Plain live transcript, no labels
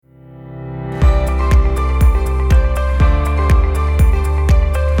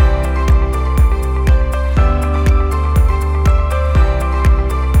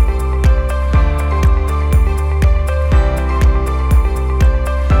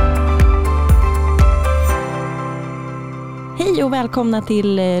Hej och välkomna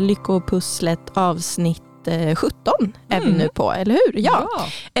till Lyckopusslet avsnitt 17 är vi nu på, eller hur? Ja.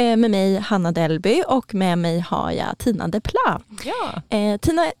 Med mig Hanna Delby och med mig har jag Tina Depla. Ja.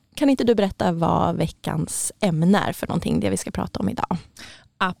 Tina, kan inte du berätta vad veckans ämne är för någonting, det vi ska prata om idag?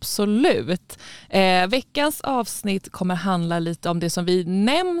 Absolut. Veckans avsnitt kommer handla lite om det som vi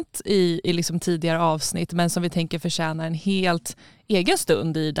nämnt i liksom tidigare avsnitt, men som vi tänker förtjäna en helt egen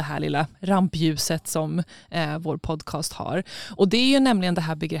stund i det här lilla rampljuset som vår podcast har. Och det är ju nämligen det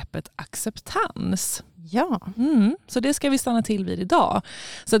här begreppet acceptans. Ja. Så det ska vi stanna till vid idag.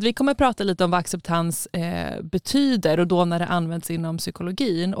 Så att vi kommer prata lite om vad acceptans betyder och då när det används inom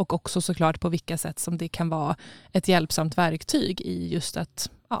psykologin, och också såklart på vilka sätt som det kan vara ett hjälpsamt verktyg i just att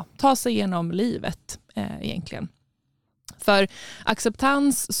ta sig igenom livet egentligen. För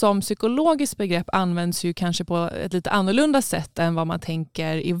acceptans som psykologiskt begrepp används ju kanske på ett lite annorlunda sätt än vad man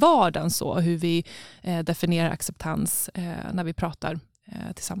tänker i vardagen, så hur vi definierar acceptans när vi pratar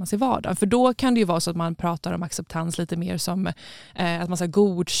tillsammans i vardagen. För då kan det ju vara så att man pratar om acceptans lite mer som att man ska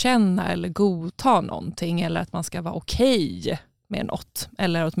godkänna eller godta någonting, eller att man ska vara okej med något,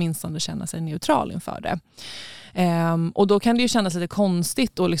 eller åtminstone känna sig neutral inför det. Och då kan det ju kännas lite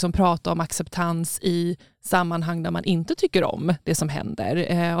konstigt att liksom prata om acceptans i sammanhang där man inte tycker om det som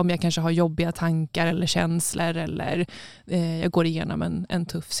händer. Om jag kanske har jobbiga tankar eller känslor, eller jag går igenom en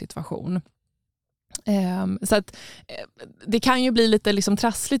tuff situation. Så att det kan ju bli lite liksom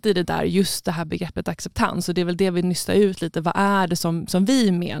trassligt i det där, just det här begreppet acceptans, och det är väl det vi nystar ut lite. Vad är det som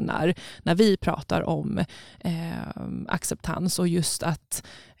vi menar när vi pratar om acceptans, och just att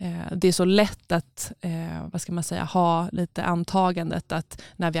det är så lätt att ha lite antagandet att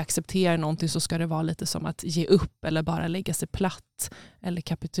när vi accepterar någonting så ska det vara lite som att ge upp eller bara lägga sig platt eller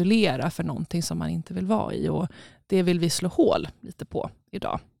kapitulera för någonting som man inte vill vara i, och det vill vi slå hål lite på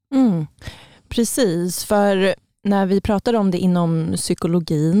idag. Precis, för när vi pratar om det inom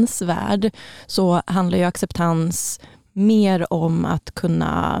psykologins värld så handlar ju acceptans mer om att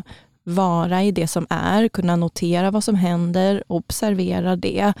kunna vara i det som är, kunna notera vad som händer, observera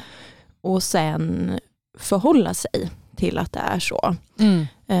det och sen förhålla sig till att det är så.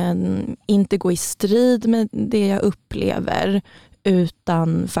 Inte gå i strid med det jag upplever,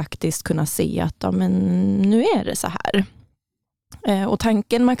 utan faktiskt kunna se att nu är det så här. Och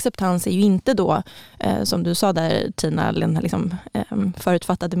tanken med acceptans är ju inte då, som du sa där Tina, den här liksom,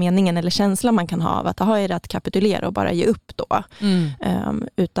 förutfattade meningen eller känslan man kan ha av att är det att kapitulera och bara ge upp då.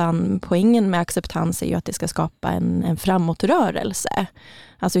 Utan poängen med acceptans är ju att det ska skapa en framåtrörelse.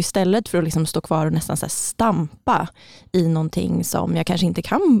 Alltså istället för att liksom stå kvar och nästan så här stampa i någonting som jag kanske inte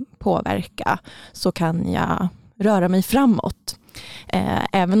kan påverka, så kan jag röra mig framåt.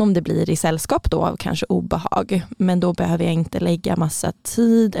 Även om det blir i sällskap då kanske obehag, men då behöver jag inte lägga massa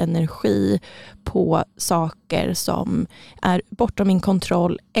tid, energi på saker som är bortom min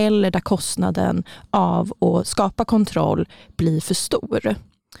kontroll, eller där kostnaden av att skapa kontroll blir för stor.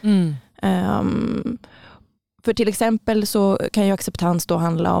 För till exempel så kan ju acceptans då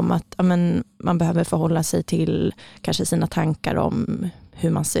handla om att man behöver förhålla sig till kanske sina tankar om hur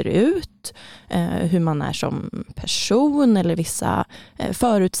man ser ut, hur man är som person, eller vissa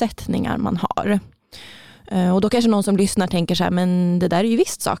förutsättningar man har. Och då kanske någon som lyssnar tänker så här, men det där är ju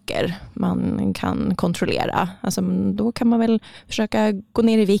visst saker man kan kontrollera. Alltså, då kan man väl försöka gå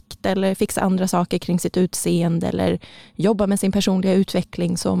ner i vikt eller fixa andra saker kring sitt utseende, eller jobba med sin personliga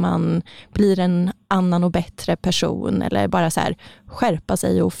utveckling så man blir en annan och bättre person, eller bara så här skärpa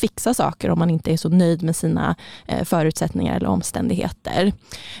sig och fixa saker om man inte är så nöjd med sina förutsättningar eller omständigheter.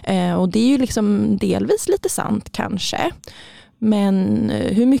 Och det är ju liksom delvis lite sant kanske. Men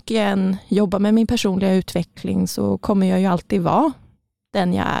hur mycket jag än jobbar med min personliga utveckling så kommer jag ju alltid vara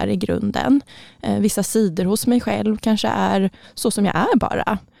den jag är i grunden. Vissa sidor hos mig själv kanske är så som jag är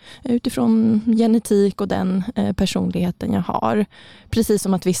bara. Utifrån genetik och den personligheten jag har. Precis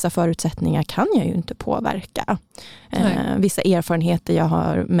som att vissa förutsättningar kan jag ju inte påverka. Vissa erfarenheter jag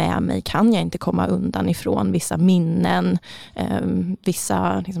har med mig kan jag inte komma undan ifrån. Vissa minnen,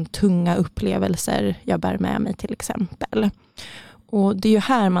 vissa liksom tunga upplevelser jag bär med mig till exempel. Och det är ju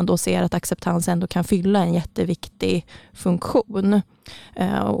här man då ser att acceptans ändå kan fylla en jätteviktig funktion.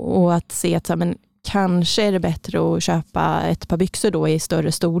 Och att se att kanske är det bättre att köpa ett par byxor då i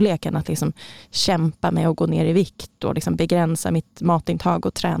större storlek än att liksom kämpa med att gå ner i vikt och liksom begränsa mitt matintag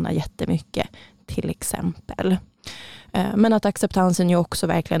och träna jättemycket till exempel. Men att acceptansen ju också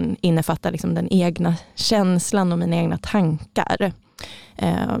verkligen innefattar liksom den egna känslan och mina egna tankar.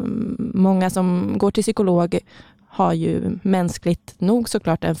 Många som går till psykolog har ju mänskligt nog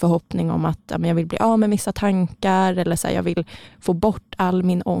såklart en förhoppning om att jag vill bli av med vissa tankar eller så här, jag vill få bort all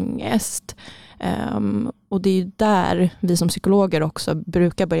min ångest. Och det är ju där vi som psykologer också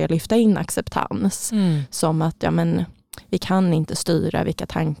brukar börja lyfta in acceptans. Som att vi kan inte styra vilka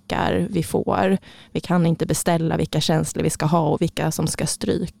tankar vi får. Vi kan inte beställa vilka känslor vi ska ha och vilka som ska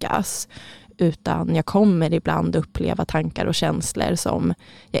strykas. Utan jag kommer ibland uppleva tankar och känslor som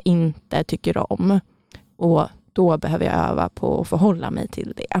jag inte tycker om. Och då behöver jag öva på att förhålla mig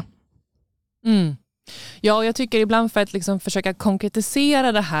till det. Ja, och jag tycker ibland för att liksom försöka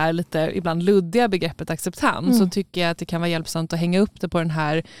konkretisera det här lite ibland luddiga begreppet acceptans så tycker jag att det kan vara hjälpsamt att hänga upp det på det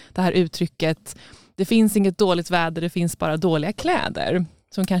här uttrycket: det finns inget dåligt väder, det finns bara dåliga kläder.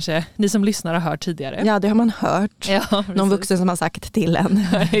 Som kanske ni som lyssnar har hört tidigare. Ja, det har man hört. Ja, någon vuxen som har sagt till en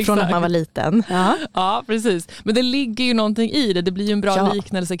från att man var liten. Ja, precis. Men det ligger ju någonting i det. Det blir ju en bra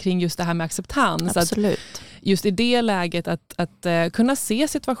liknelse kring just det här med acceptans. Absolut. Att just i det läget att kunna se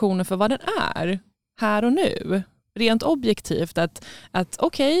situationen för vad den är här och nu. Rent objektivt att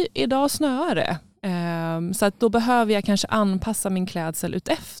okej, idag snöar det. Så att då behöver jag kanske anpassa min klädsel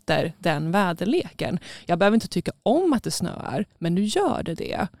utefter den väderleken. Jag behöver inte tycka om att det snöar, men nu gör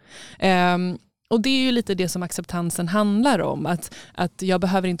det. Och det är ju lite det som acceptansen handlar om. Att jag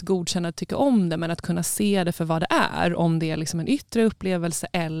behöver inte godkänna att tycka om det, men att kunna se det för vad det är. Om det är liksom en yttre upplevelse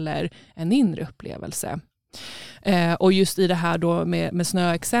eller en inre upplevelse. Och just i det här då med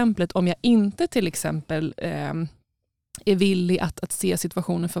snöexemplet, om jag inte till exempel är villig att se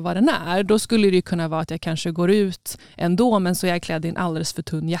situationen för vad den är, då skulle det ju kunna vara att jag kanske går ut ändå, men så är jag klädd i en alldeles för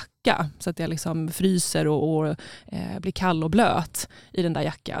tunn jacka så att jag liksom fryser och blir kall och blöt i den där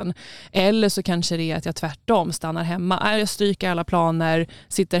jackan. Eller så kanske det är att jag tvärtom stannar hemma. Jag stryker alla planer,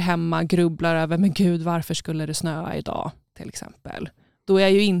 sitter hemma, grubblar över, men gud, varför skulle det snöa idag till exempel. Då är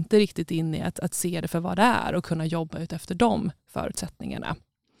jag ju inte riktigt inne i att se det för vad det är och kunna jobba ut efter de förutsättningarna.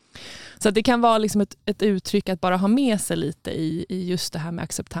 Så att det kan vara liksom ett uttryck att bara ha med sig lite i just det här med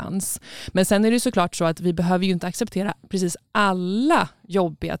acceptans. Men sen är det såklart så att vi behöver ju inte acceptera precis alla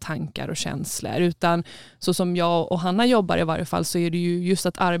jobbiga tankar och känslor. Utan så som jag och Hanna jobbar i varje fall, så är det ju just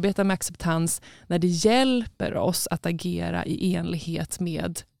att arbeta med acceptans när det hjälper oss att agera i enlighet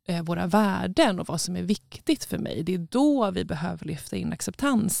med våra värden och vad som är viktigt för mig. Det är då vi behöver lyfta in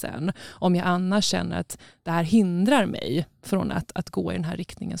acceptansen. Om jag annars känner att det här hindrar mig från att gå i den här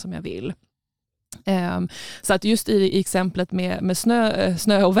riktningen som jag vill. Så att just i exemplet med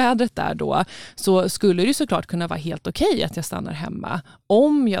snö och vädret där då, så skulle det såklart kunna vara helt okej att jag stannar hemma.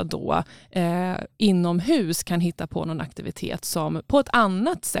 Om jag då inomhus kan hitta på någon aktivitet som på ett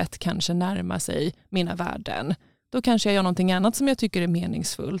annat sätt kanske närmar sig mina värden. Då kanske jag gör någonting annat som jag tycker är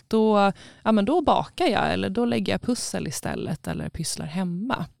meningsfullt. Då bakar jag, eller då lägger jag pussel istället eller pysslar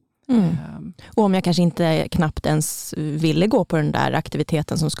hemma. Och om jag kanske inte knappt ens ville gå på den där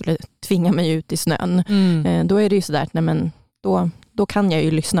aktiviteten som skulle tvinga mig ut i snön. Då är det ju sådär att då kan jag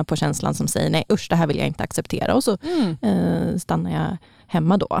ju lyssna på känslan som säger nej, usch, det här vill jag inte acceptera. Och så stannar jag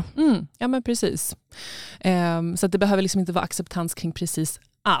hemma då. Ja, men precis. Så att det behöver liksom inte vara acceptans kring precis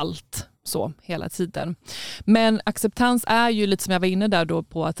allt så hela tiden. Men acceptans är ju lite som jag var inne där då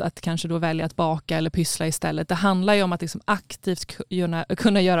på att kanske då välja att baka eller pyssla istället. Det handlar ju om att liksom aktivt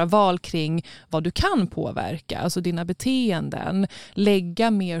kunna göra val kring vad du kan påverka, alltså dina beteenden.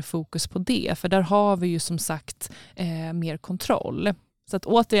 Lägga mer fokus på det, för där har vi ju som sagt mer kontroll. Så att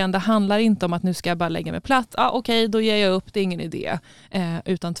återigen, det handlar inte om att nu ska jag bara lägga mig platt. Okej, då ger jag upp, det är ingen idé.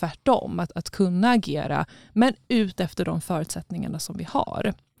 Utan tvärtom, att kunna agera, men ut efter de förutsättningarna som vi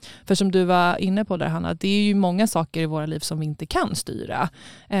har. För som du var inne på där, Hanna, det är ju många saker i våra liv som vi inte kan styra.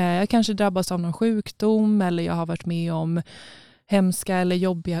 Jag kanske drabbas av någon sjukdom, eller jag har varit med om hemska eller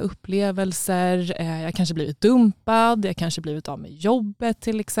jobbiga upplevelser. Jag kanske blivit dumpad, jag kanske blivit av med jobbet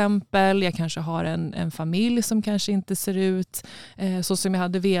till exempel. Jag kanske har en familj som kanske inte ser ut så som jag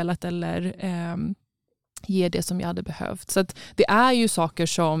hade velat, eller ger det som jag hade behövt. Så att det är ju saker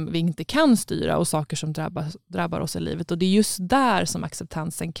som vi inte kan styra och saker som drabbar oss i livet. Och det är just där som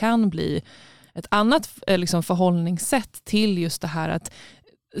acceptansen kan bli ett annat liksom förhållningssätt till just det här att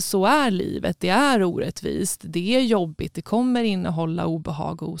så är livet, det är orättvist, det är jobbigt, det kommer innehålla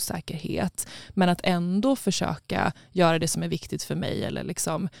obehag och osäkerhet. Men att ändå försöka göra det som är viktigt för mig, eller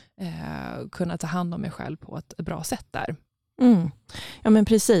liksom kunna ta hand om mig själv på ett bra sätt där. Ja, men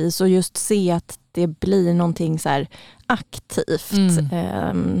precis, och just se att det blir någonting så här aktivt.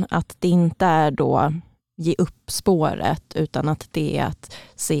 Att det inte är då ge upp spåret, utan att det är att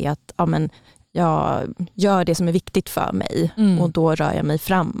se att jag gör det som är viktigt för mig och då rör jag mig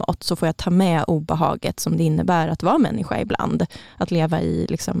framåt, så får jag ta med obehaget som det innebär att vara människa ibland. Att leva i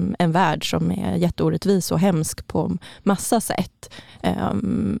liksom en värld som är jätteorättvis och hemsk på massa sätt.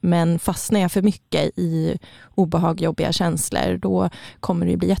 Men fastnar jag för mycket i obehag, jobbiga känslor, då kommer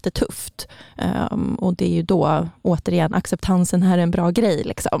det bli jättetufft. Och det är ju då, återigen, acceptansen här är en bra grej.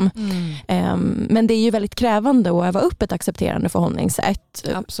 Liksom. Men det är ju väldigt krävande att öva upp ett accepterande förhållningssätt.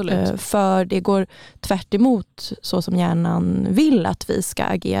 Absolut. För det går tvärt emot så som hjärnan vill att vi ska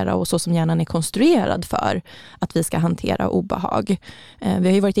agera och så som hjärnan är konstruerad för att vi ska hantera obehag. Vi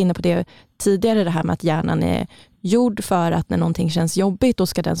har ju varit inne på det tidigare, det här med att hjärnan är gjord för att när någonting känns jobbigt, då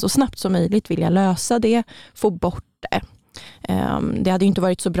ska den så snabbt som möjligt vilja lösa det, få bort det. Det hade ju inte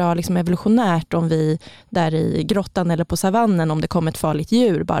varit så bra liksom evolutionärt om vi där i grottan eller på savannen, om det kom ett farligt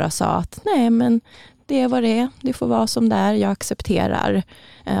djur, bara sa att nej, men det är vad det är, det får vara som det är, jag accepterar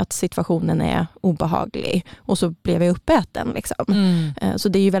att situationen är obehaglig, och så blev jag uppäten liksom. Så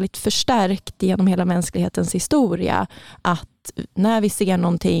det är ju väldigt förstärkt genom hela mänsklighetens historia att när vi ser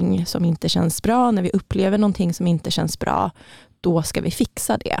någonting som inte känns bra, när vi upplever någonting som inte känns bra, då ska vi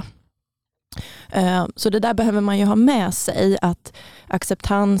fixa det. Så det där behöver man ju ha med sig, att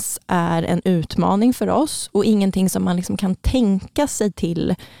acceptans är en utmaning för oss och ingenting som man liksom kan tänka sig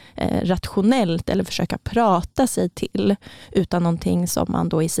till rationellt eller försöka prata sig till, utan någonting som man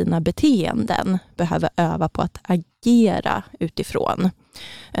då i sina beteenden behöver öva på att agera utifrån.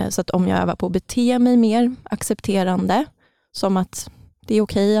 Så att om jag övar på att bete mig mer accepterande, som att det är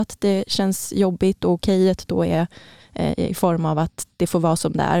okej att det känns jobbigt, och okejet då är i form av att det får vara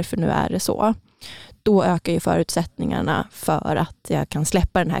som det är, för nu är det så. Då ökar ju förutsättningarna för att jag kan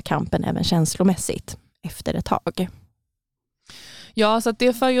släppa den här kampen även känslomässigt efter ett tag. Ja, så att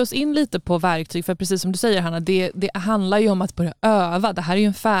det för ju oss in lite på verktyg, för precis som du säger, Hanna, det handlar ju om att börja öva. Det här är ju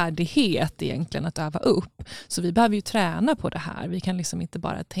en färdighet egentligen att öva upp. Så vi behöver ju träna på det här. Vi kan liksom inte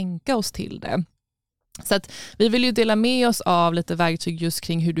bara tänka oss till det. Så att vi vill ju dela med oss av lite verktyg just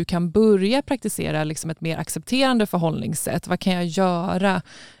kring hur du kan börja praktisera liksom ett mer accepterande förhållningssätt. Vad kan jag göra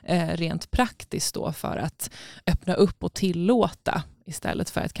rent praktiskt då för att öppna upp och tillåta, istället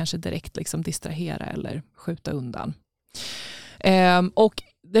för att kanske direkt liksom distrahera eller skjuta undan. Och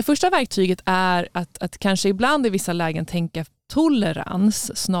det första verktyget är att kanske ibland i vissa lägen tänka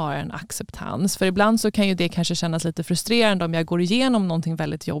tolerans snarare än acceptans. För ibland så kan ju det kanske kännas lite frustrerande om jag går igenom någonting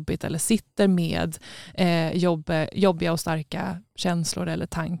väldigt jobbigt eller sitter med jobbiga och starka känslor eller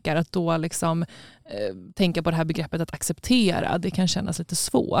tankar. Att då liksom tänka på det här begreppet att acceptera, det kan kännas lite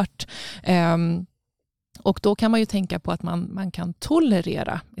svårt. Och då kan man ju tänka på att man kan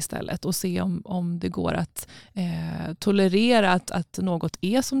tolerera istället och se om det går att tolerera att något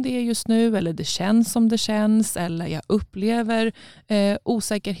är som det är just nu, eller det känns som det känns, eller jag upplever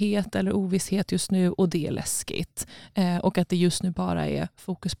osäkerhet eller ovisshet just nu och det är läskigt. Och att det just nu bara är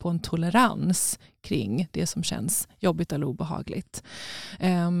fokus på en tolerans kring det som känns jobbigt eller obehagligt.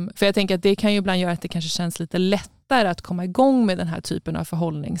 För jag tänker att det kan ju ibland göra att det kanske känns lite lättare att komma igång med den här typen av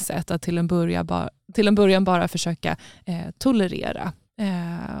förhållningssätt. Att till en början bara försöka tolerera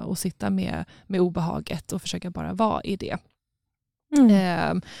och sitta med obehaget och försöka bara vara i det.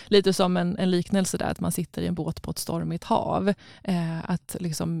 Lite som en liknelse där, att man sitter i en båt på ett stormigt hav. Att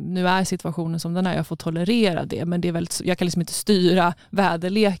liksom, nu är situationen som den är, jag får tolerera det, men det är väldigt, jag kan liksom inte styra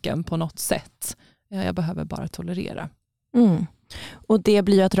väderleken på något sätt. Jag behöver bara tolerera. Och det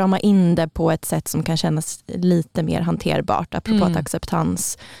blir ju att rama in det på ett sätt som kan kännas lite mer hanterbart, apropå att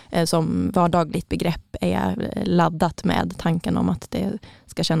acceptans som vardagligt begrepp är laddat med tanken om att det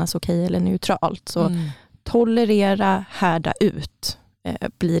ska kännas okej eller neutralt. Så tolerera, härda ut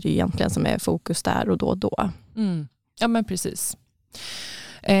blir det ju egentligen som är fokus där och då. Ja, men precis.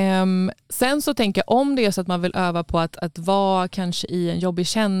 Sen så tänker jag, om det är så att man vill öva på att vara kanske i en jobbig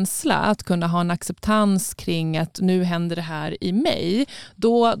känsla, att kunna ha en acceptans kring att nu händer det här i mig,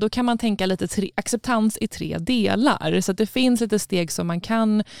 då kan man tänka lite acceptans i 3 delar. Så att det finns lite steg som man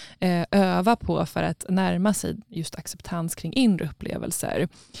kan öva på för att närma sig just acceptans kring inre upplevelser.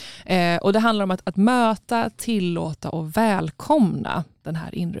 Och det handlar om att möta, tillåta och välkomna den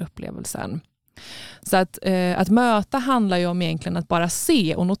här inre upplevelsen. Så att möta handlar ju om egentligen att bara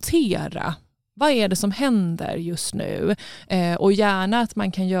se och notera. Vad är det som händer just nu? Och gärna att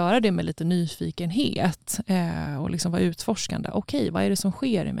man kan göra det med lite nyfikenhet och liksom vara utforskande. Okej, vad är det som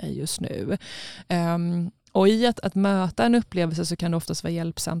sker i mig just nu? Och i att möta en upplevelse så kan det oftast vara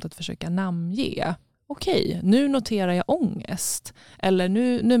hjälpsamt att försöka namnge. Okej, nu noterar jag ångest. Eller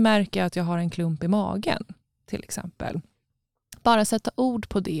nu märker jag att jag har en klump i magen, till exempel. Bara sätta ord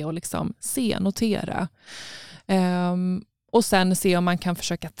på det och liksom notera. Och sen se om man kan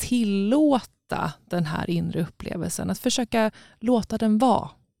försöka tillåta tillåta den här inre upplevelsen. Att försöka låta den vara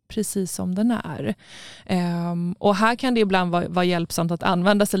precis som den är. Och här kan det ibland vara hjälpsamt att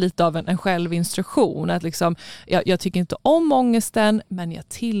använda sig lite av en självinstruktion. Att liksom, jag tycker inte om ångesten, men jag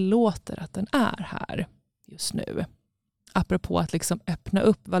tillåter att den är här just nu. Apropå att liksom öppna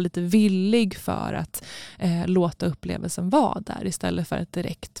upp, vara lite villig för att låta upplevelsen vara där istället för att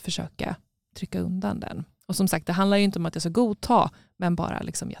direkt försöka trycka undan den. Och som sagt, det handlar ju inte om att jag ska godta, men bara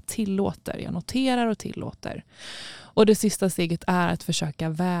liksom jag tillåter, jag noterar och tillåter. Och det sista steget är att försöka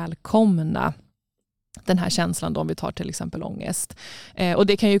välkomna den här känslan då, om vi tar till exempel ångest. Och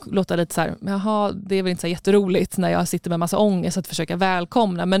det kan ju låta lite så här, jaha, det är väl inte så jätteroligt när jag sitter med massa ångest att försöka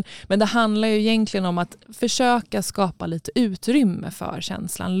välkomna. Men det handlar ju egentligen om att försöka skapa lite utrymme för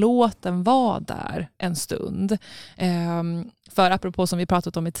känslan. Låt den vara där en stund. För apropå som vi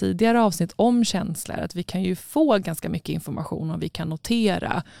pratat om i tidigare avsnitt om känslor, att vi kan ju få ganska mycket information om vi kan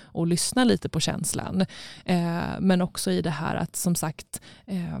notera och lyssna lite på känslan. Men också i det här att som sagt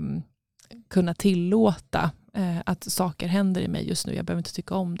kunna tillåta att saker händer i mig just nu. Jag behöver inte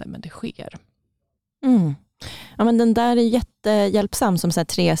tycka om det, men det sker. Mm. Ja, men den där är jättehjälpsam som så här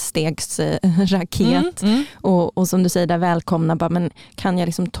 3-stegs-raket. Och som du säger där, välkomna. Bara, men kan jag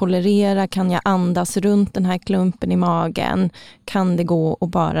liksom tolerera? Kan jag andas runt den här klumpen i magen? Kan det gå och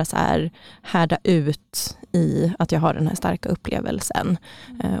bara så här härda ut i att jag har den här starka upplevelsen?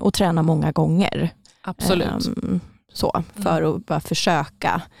 Och träna många gånger. Absolut. Så, för att bara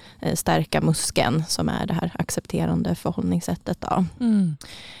försöka stärka muskeln som är det här accepterande förhållningssättet. Då.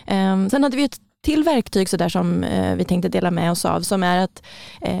 Sen hade vi ett till verktyg så där som vi tänkte dela med oss av, som är att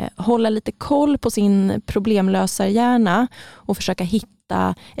hålla lite koll på sin problemlösarhjärna och försöka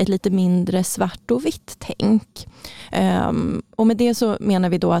hitta ett lite mindre svart och vitt tänk. Och med det så menar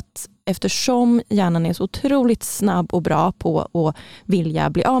vi då att eftersom hjärnan är så otroligt snabb och bra på att vilja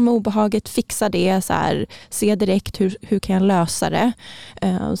bli av med obehaget, fixa det, så här, se direkt hur kan jag lösa det,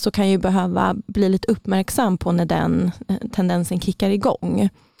 så kan jag ju behöva bli lite uppmärksam på när den tendensen kickar igång.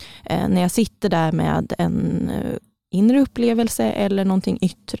 När jag sitter där med en inre upplevelse eller någonting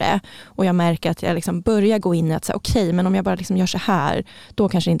yttre och jag märker att jag liksom börjar gå in i att säga okej, men om jag bara liksom gör så här, då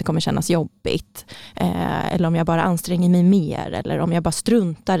kanske det inte kommer kännas jobbigt. Eller om jag bara anstränger mig mer, eller om jag bara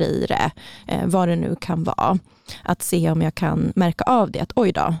struntar i det, vad det nu kan vara. Att se om jag kan märka av det, att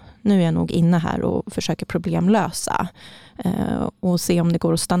oj då, nu är jag nog inne här och försöker problemlösa. Och se om det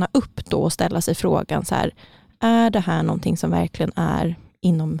går att stanna upp då och ställa sig frågan så här, är det här någonting som verkligen är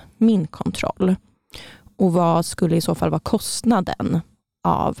inom min kontroll? Och vad skulle i så fall vara kostnaden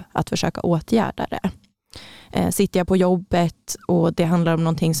av att försöka åtgärda det? Sitter jag på jobbet och det handlar om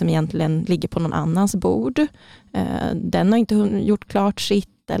någonting som egentligen ligger på någon annans bord. Den har inte gjort klart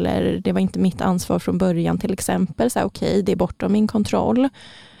sitt, eller det var inte mitt ansvar från början till exempel. Så okej, det är bortom min kontroll.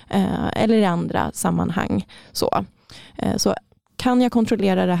 Eller i andra sammanhang. Så kan jag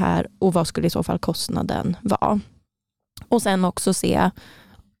kontrollera det här och vad skulle i så fall kostnaden vara? Och sen också se,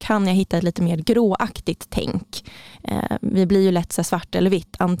 kan jag hitta ett lite mer gråaktigt tänk? Vi blir ju lätt så svart eller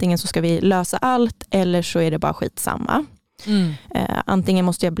vitt. Antingen så ska vi lösa allt eller så är det bara skitsamma. Antingen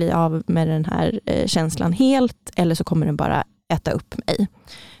måste jag bli av med den här känslan helt, eller så kommer den bara äta upp mig.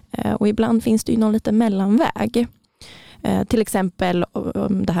 Och ibland finns det ju någon liten mellanväg. Till exempel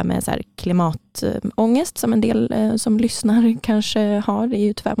det här med så här klimatångest som en del som lyssnar kanske har. Det är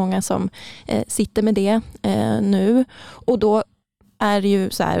ju tyvärr många som sitter med det nu. Och då är det ju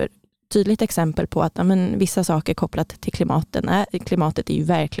så här tydligt exempel på att vissa saker kopplat till klimatet är ju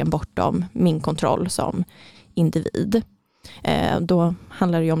verkligen bortom min kontroll som individ. Då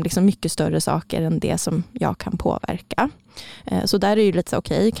handlar det ju om liksom mycket större saker än det som jag kan påverka. Så där är det ju lite så,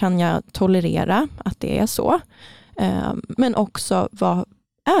 okej, kan jag tolerera att det är så? Men också vad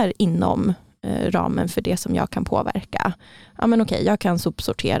är inom ramen för det som jag kan påverka? Ja, men okej, jag kan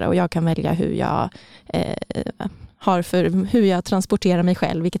sopsortera och jag kan välja hur jag hur jag transporterar mig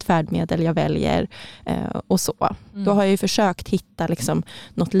själv, vilket färdmedel jag väljer och så. Då har jag ju försökt hitta liksom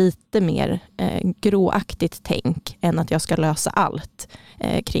något lite mer gråaktigt tänk än att jag ska lösa allt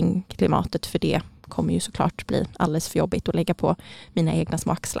kring klimatet, för det kommer ju såklart bli alldeles för jobbigt att lägga på mina egna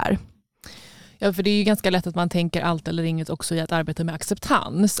små axlar. Ja, för det är ju ganska lätt att man tänker allt eller inget också i att arbeta med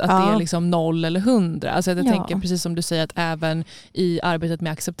acceptans. Att det är liksom 0 eller 100. Alltså jag tänker precis som du säger att även i arbetet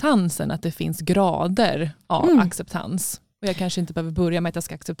med acceptansen att det finns grader av acceptans. Och jag kanske inte behöver börja med att jag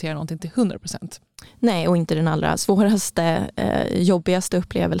ska acceptera någonting till 100%. Nej, och inte den allra svåraste, jobbigaste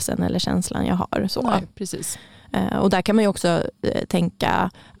upplevelsen eller känslan jag har. Så. Nej, precis. Och där kan man ju också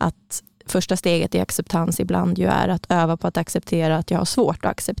tänka att första steget i acceptans ibland ju är att öva på att acceptera att jag har svårt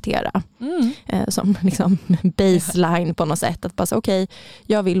att acceptera. Som liksom baseline på något sätt. Att bara säga, okej,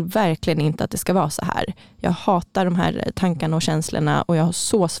 jag vill verkligen inte att det ska vara så här. Jag hatar de här tankarna och känslorna och jag har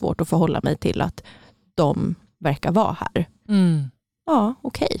så svårt att förhålla mig till att de verkar vara här. Ja,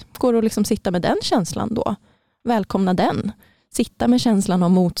 okej. Går det att liksom sitta med den känslan då? Välkomna den. Sitta med känslan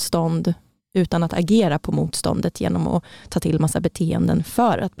av motstånd utan att agera på motståndet genom att ta till massa beteenden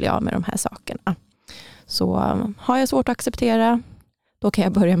för att bli av med de här sakerna. Så har jag svårt att acceptera, då kan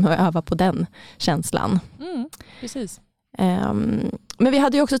jag börja med att öva på den känslan. Precis. Men vi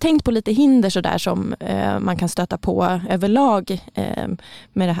hade ju också tänkt på lite hinder så där som man kan stöta på överlag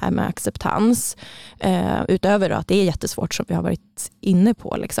med det här med acceptans. Utöver att det är jättesvårt som vi har varit inne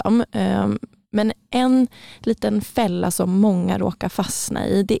på. Liksom. Men en liten fälla som många råkar fastna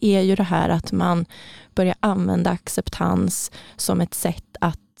i, det är ju det här att man börjar använda acceptans som ett sätt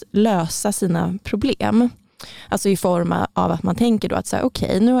att lösa sina problem. Alltså i form av att man tänker då att säga,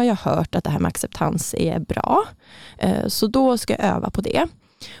 okej, nu har jag hört att det här med acceptans är bra. Så då ska jag öva på det.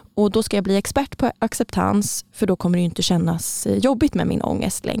 Och då ska jag bli expert på acceptans, för då kommer det ju inte kännas jobbigt med min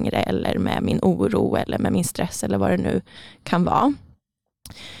ångest längre eller med min oro eller med min stress eller vad det nu kan vara.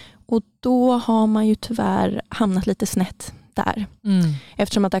 Och då har man ju tyvärr hamnat lite snett där.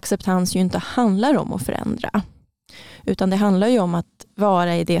 Eftersom att acceptans ju inte handlar om att förändra. Utan det handlar ju om att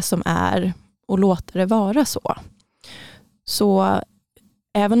vara i det som är och låta det vara så. Så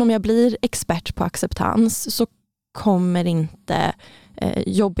även om jag blir expert på acceptans så kommer inte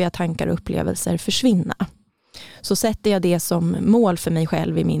jobbiga tankar och upplevelser försvinna. Så sätter jag det som mål för mig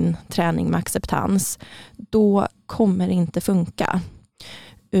själv i min träning med acceptans, då kommer det inte funka.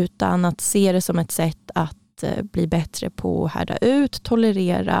 Utan att se det som ett sätt att bli bättre på att härda ut,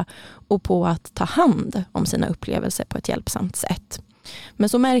 tolerera och på att ta hand om sina upplevelser på ett hjälpsamt sätt. Men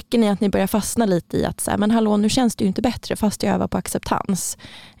så märker ni att ni börjar fastna lite i att säga, men hallå, nu känns det ju inte bättre fast jag övar på acceptans.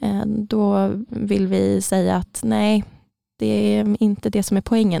 Då vill vi säga att nej, det är inte det som är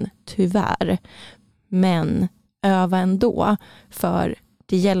poängen, tyvärr. Men öva ändå, för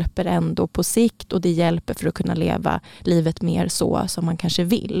det hjälper ändå på sikt och det hjälper för att kunna leva livet mer så som man kanske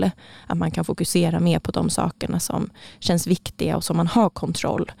vill. Att man kan fokusera mer på de sakerna som känns viktiga och som man har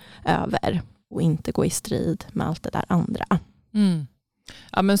kontroll över och inte gå i strid med allt det där andra.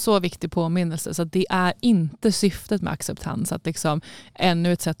 Ja, men så viktig påminnelse, så att det är inte syftet med acceptans att liksom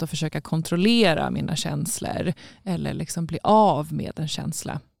ännu ett sätt att försöka kontrollera mina känslor eller liksom bli av med en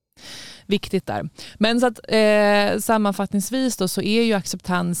känsla. Viktigt där. Men så att sammanfattningsvis då, så är ju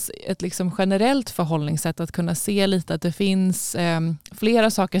acceptans ett liksom generellt förhållningssätt att kunna se lite att det finns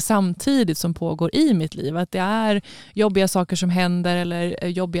flera saker samtidigt som pågår i mitt liv. Att det är jobbiga saker som händer eller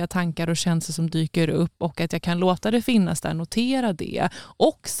jobbiga tankar och känslor som dyker upp och att jag kan låta det finnas där, notera det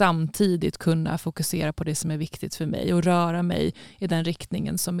och samtidigt kunna fokusera på det som är viktigt för mig och röra mig i den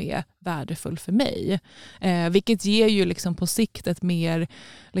riktningen som är värdefull för mig. Vilket ger ju liksom på sikt ett mer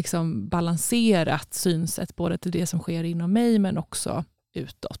liksom balanserat synsätt både till det som sker inom mig men också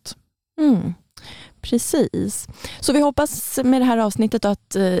utåt. Precis. Så vi hoppas med det här avsnittet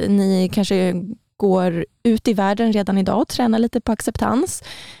att ni kanske går ut i världen redan idag och tränar lite på acceptans.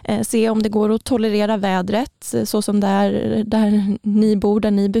 Se om det går att tolerera vädret så som där ni bor,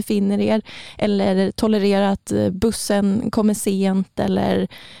 där ni befinner er. Eller tolerera att bussen kommer sent eller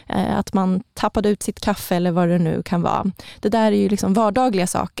att man tappade ut sitt kaffe eller vad det nu kan vara. Det där är ju liksom vardagliga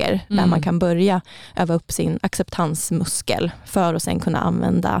saker där man kan börja öva upp sin acceptansmuskel för att sen kunna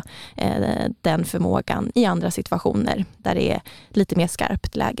använda den förmågan i andra situationer där det är lite mer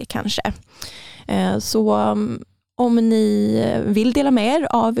skarpt läge kanske. Så om ni vill dela med er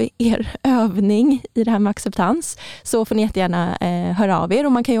av er övning i det här med acceptans så får ni jättegärna höra av er.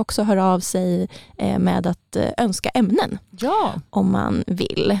 Och man kan ju också höra av sig med att önska ämnen om man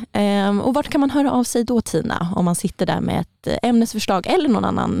vill. Och vart kan man höra av sig då, Tina, om man sitter där med ett ämnesförslag eller någon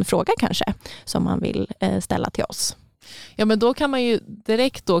annan fråga kanske som man vill ställa till oss? Ja, men då kan man ju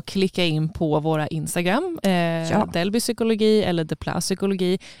direkt då klicka in på våra Instagram, Delby psykologi eller Depla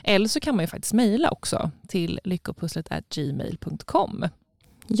psykologi, eller så kan man ju faktiskt mejla också till lyckopusslet@gmail.com.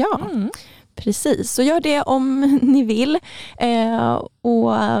 Ja, precis. Så gör det om ni vill.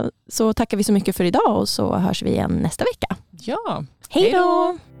 Och så tackar vi så mycket för idag och så hörs vi igen nästa vecka. Ja, hej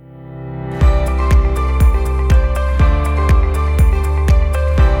då!